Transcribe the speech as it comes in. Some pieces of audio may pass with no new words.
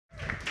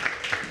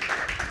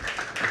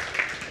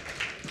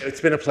It's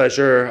been a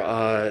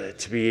pleasure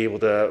to be able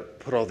to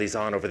put all these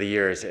on over the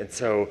years. And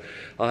so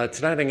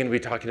tonight I'm going to be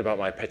talking about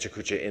my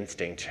PechaKucha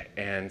instinct.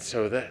 And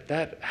so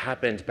that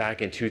happened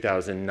back in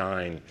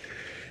 2009.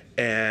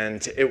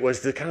 And it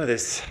was the kind of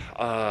this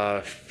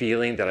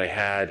feeling that I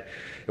had.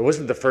 It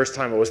wasn't the first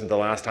time, it wasn't the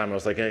last time. I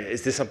was like,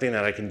 is this something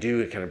that I can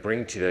do and kind of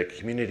bring to the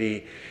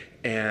community?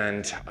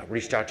 And I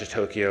reached out to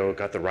Tokyo,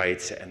 got the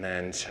rights, and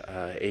then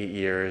 8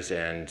 years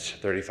and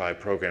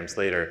 35 programs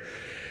later,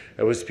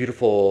 it was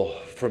beautiful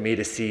for me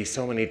to see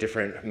so many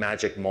different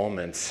magic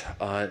moments.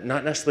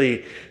 Not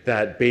necessarily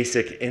that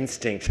basic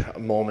instinct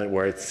moment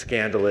where it's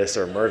scandalous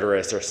or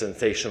murderous or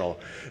sensational,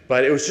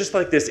 but it was just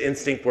like this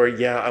instinct where,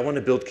 yeah, I want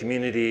to build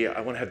community.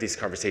 I want to have these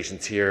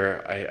conversations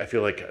here. I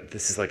feel like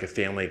this is like a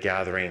family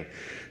gathering.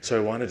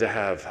 So I wanted to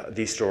have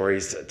these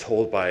stories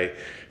told by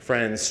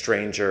friends,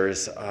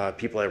 strangers,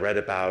 people I read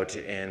about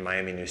in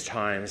Miami News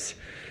Times.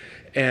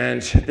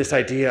 And this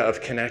idea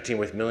of connecting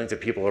with millions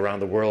of people around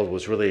the world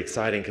was really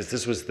exciting because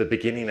this was the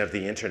beginning of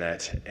the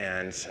internet,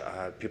 and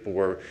people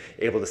were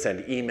able to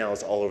send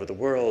emails all over the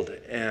world.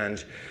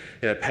 And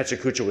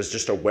PechaKucha was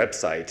just a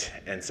website,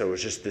 and so it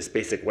was just this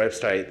basic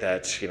website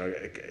that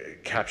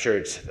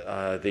captured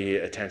the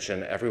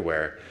attention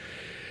everywhere.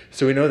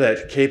 So we know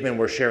that cavemen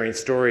were sharing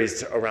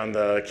stories around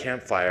the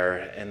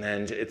campfire, and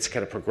then it's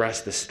kind of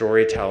progressed the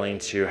storytelling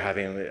to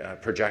having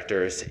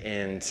projectors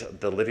in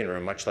the living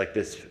room, much like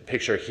this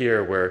picture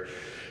here where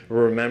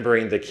we're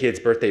remembering the kid's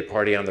birthday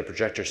party on the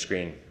projector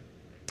screen.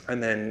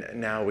 And then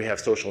now we have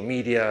social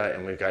media,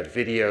 and we've got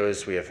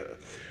videos, we have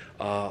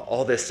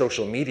all this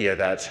social media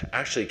that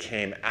actually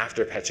came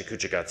after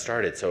PechaKucha got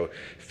started. So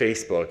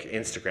Facebook,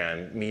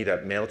 Instagram,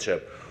 Meetup,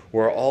 MailChimp,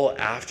 were all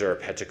after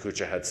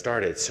PechaKucha had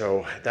started.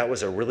 So that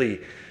was a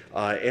really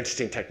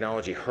interesting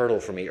technology hurdle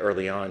for me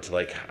early on to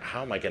like,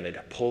 how am I going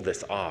to pull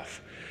this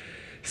off?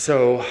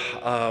 So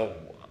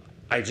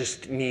I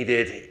just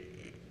needed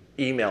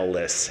email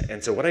lists.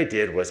 And so what I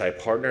did was I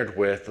partnered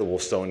with the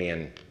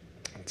Wilsonian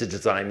to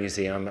design a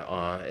museum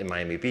in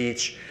Miami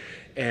Beach.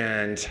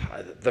 And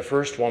the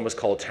first one was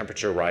called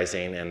Temperature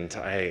Rising, and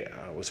I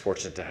was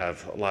fortunate to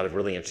have a lot of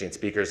really interesting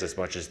speakers, as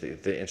much as the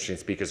interesting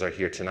speakers are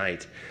here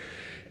tonight.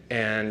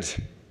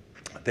 And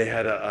they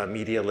had a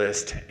media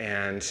list,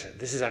 and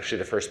this is actually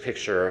the first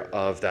picture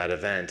of that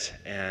event,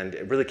 and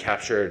it really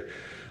captured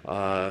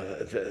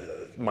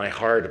my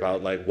heart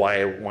about like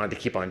why I wanted to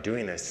keep on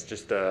doing this,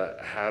 just to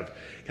have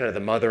kind of the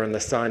mother and the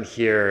son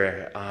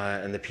here,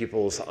 and the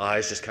people's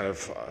eyes just kind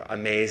of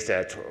amazed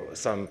at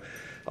some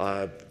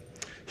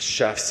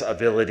chef's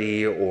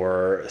ability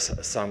or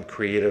some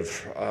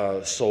creative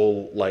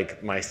soul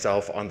like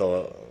myself on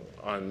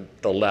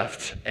the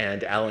left,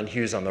 and Alan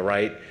Hughes on the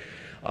right.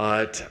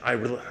 I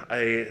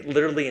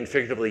literally and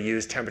figuratively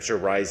used temperature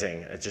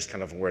rising. It's just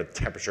kind of where the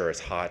temperature is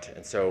hot.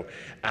 And so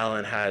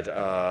Alan had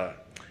a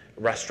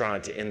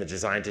restaurant in the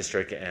Design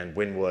District in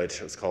Wynwood.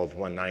 It was called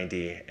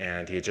 190.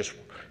 And he had just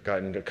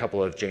gotten a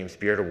couple of James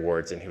Beard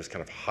Awards, and he was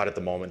kind of hot at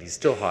the moment. He's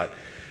still hot,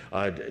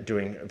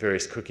 doing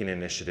various cooking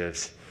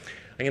initiatives.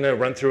 I'm going to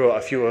run through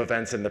a few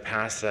events in the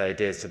past that I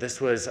did. So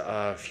this was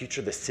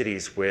Future the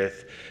Cities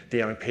with the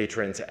young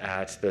patrons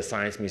at the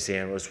Science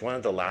Museum. It was one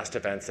of the last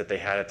events that they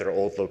had at their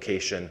old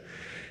location.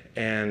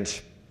 And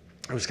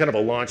it was kind of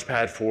a launch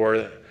pad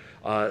for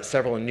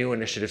several new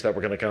initiatives that were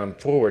going to come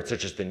forward,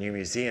 such as the new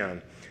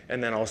museum.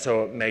 And then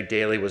also Meg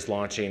Daly was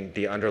launching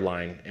the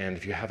Underline. And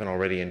if you haven't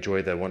already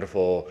enjoyed the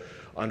wonderful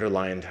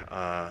Underline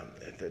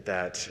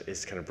that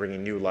is kind of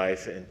bringing new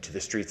life into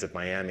the streets of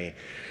Miami,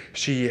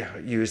 she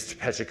used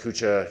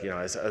PechaKucha,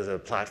 as a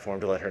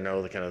platform to let her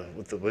know the kind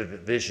of the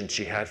vision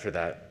she had for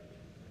that.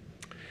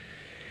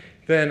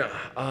 Then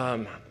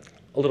a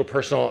little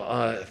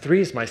personal,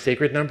 3 is my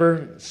sacred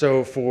number.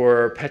 So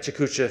for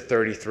PechaKucha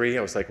 33,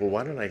 I was like, well,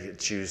 why don't I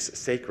choose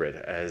sacred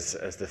as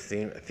the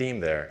theme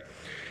there?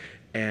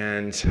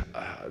 And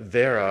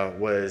Vera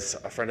was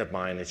a friend of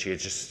mine, and she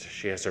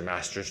has her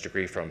master's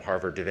degree from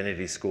Harvard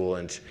Divinity School,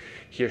 and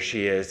here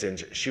she is,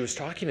 and she was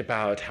talking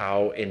about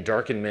how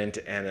endarkenment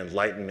and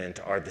enlightenment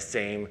are the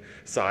same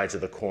sides of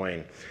the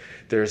coin.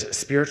 There's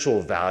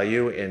spiritual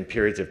value in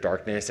periods of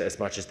darkness as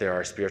much as there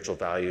are spiritual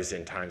values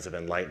in times of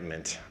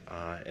enlightenment.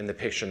 In the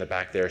picture in the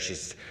back there,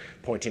 she's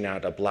pointing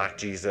out a black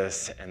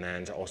Jesus and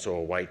then also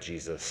a white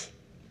Jesus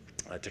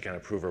to kind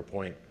of prove her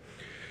point.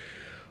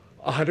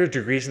 100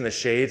 Degrees in the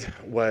Shade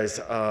was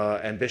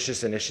an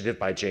ambitious initiative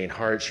by Jane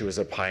Hart. She was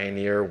a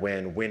pioneer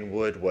when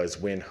Wynwood was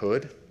Wyn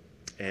Hood.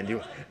 And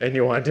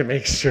you wanted to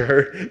make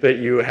sure that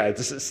you had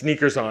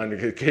sneakers on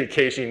in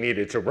case you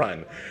needed to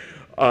run.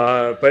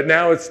 But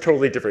now it's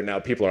totally different. Now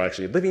people are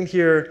actually living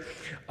here.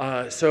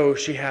 So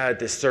she had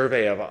this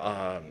survey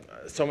of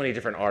so many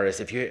different artists.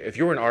 If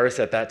you were an artist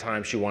at that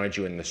time, she wanted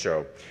you in the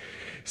show.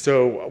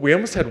 So we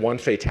almost had one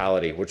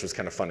fatality, which was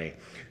kind of funny.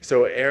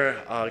 So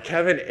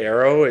Kevin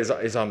Arrow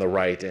is on the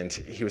right, and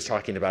he was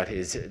talking about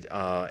his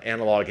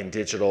analog and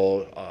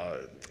digital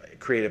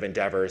creative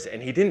endeavors,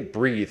 and he didn't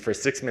breathe for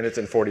 6 minutes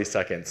and 40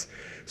 seconds.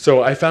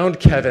 So I found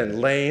Kevin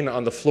laying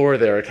on the floor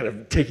there, kind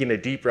of taking a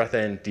deep breath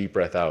in, deep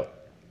breath out.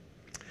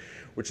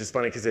 which is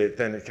funny because it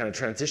kind of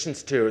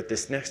transitions to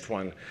this next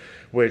one,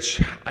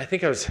 which I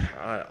think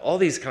all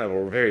these kind of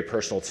were very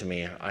personal to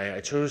me. I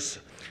chose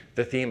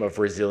the theme of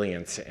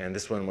resilience, and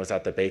this one was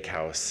at the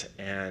Bakehouse.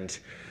 And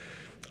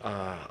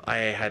I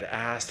had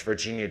asked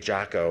Virginia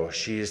Jacko,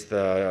 she's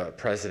the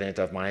president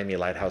of Miami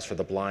Lighthouse for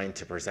the Blind,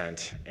 to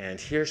present. And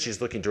here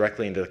she's looking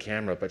directly into the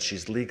camera, but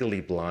she's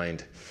legally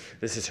blind.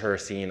 This is her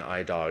seeing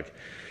eye dog.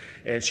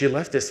 And she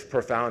left this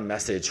profound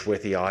message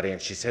with the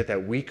audience. She said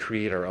that we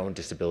create our own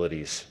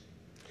disabilities.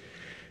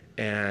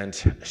 And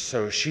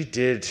so she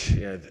did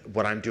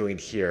what I'm doing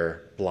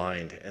here,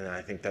 blind, and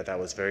I think that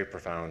was very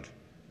profound.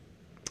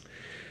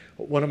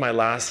 One of my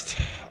last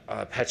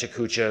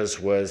PechaKuchas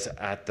was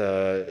at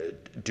the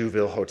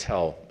Deauville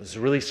Hotel. It was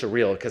really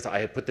surreal because I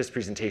had put this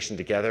presentation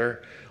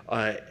together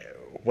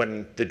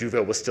when the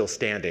Deauville was still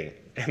standing,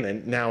 and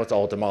then now it's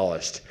all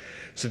demolished.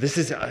 So this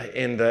is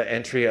in the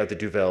entry of the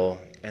Deauville,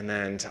 and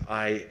then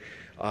I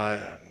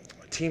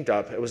teamed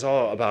up. It was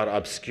all about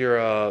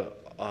obscura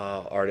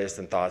artists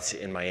and thoughts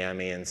in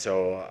Miami, and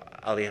so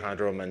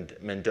Alejandro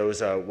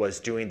Mendoza was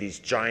doing these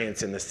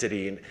giants in the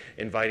city and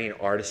inviting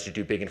artists to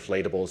do big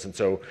inflatables, and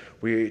so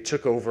we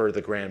took over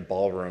the grand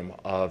ballroom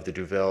of the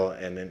Deauville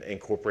and then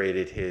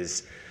incorporated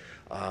his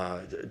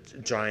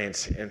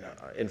giant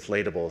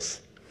inflatables.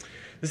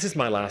 This is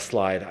my last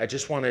slide. I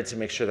just wanted to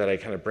make sure that I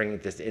kind of bring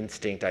this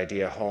instinct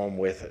idea home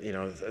with,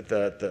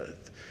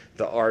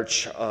 the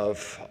arch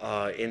of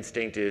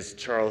instinct is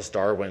Charles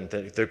Darwin,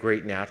 the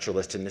great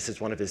naturalist, and this is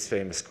one of his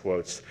famous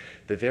quotes.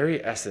 The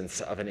very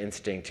essence of an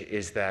instinct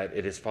is that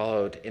it is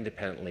followed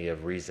independently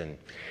of reason.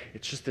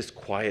 It's just this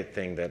quiet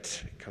thing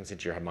that comes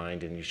into your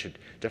mind, and you should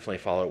definitely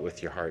follow it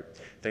with your heart.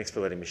 Thanks for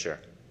letting me share.